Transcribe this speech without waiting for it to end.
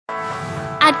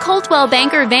At Coldwell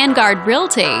Banker Vanguard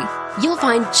Realty, you'll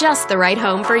find just the right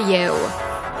home for you.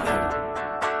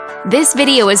 This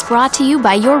video is brought to you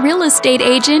by your real estate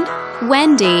agent,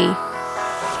 Wendy.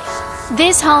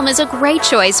 This home is a great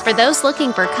choice for those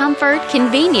looking for comfort,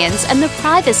 convenience, and the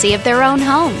privacy of their own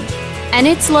home. And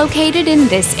it's located in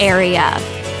this area.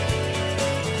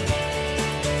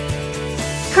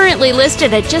 Currently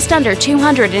listed at just under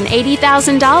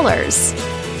 $280,000.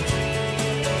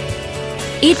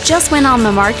 It just went on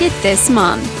the market this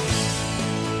month.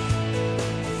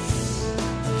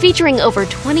 Featuring over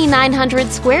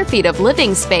 2,900 square feet of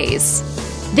living space,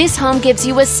 this home gives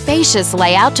you a spacious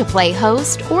layout to play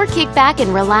host or kick back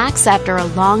and relax after a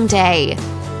long day.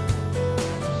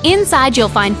 Inside, you'll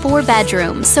find 4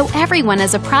 bedrooms, so everyone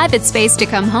has a private space to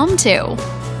come home to,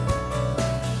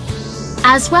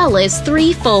 as well as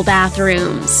 3 full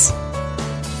bathrooms.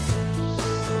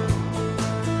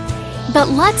 But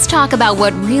let's talk about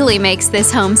what really makes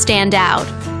this home stand out.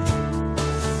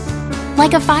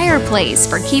 Like a fireplace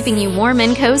for keeping you warm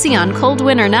and cozy on cold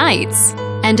winter nights,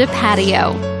 and a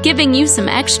patio, giving you some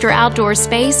extra outdoor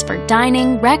space for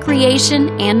dining,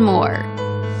 recreation, and more.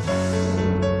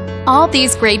 All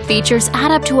these great features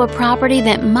add up to a property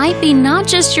that might be not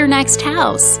just your next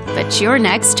house, but your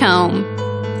next home.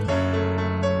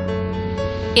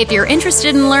 If you're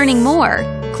interested in learning more,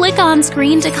 click on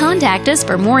screen to contact us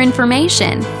for more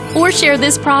information or share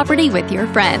this property with your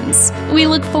friends. We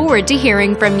look forward to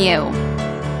hearing from you.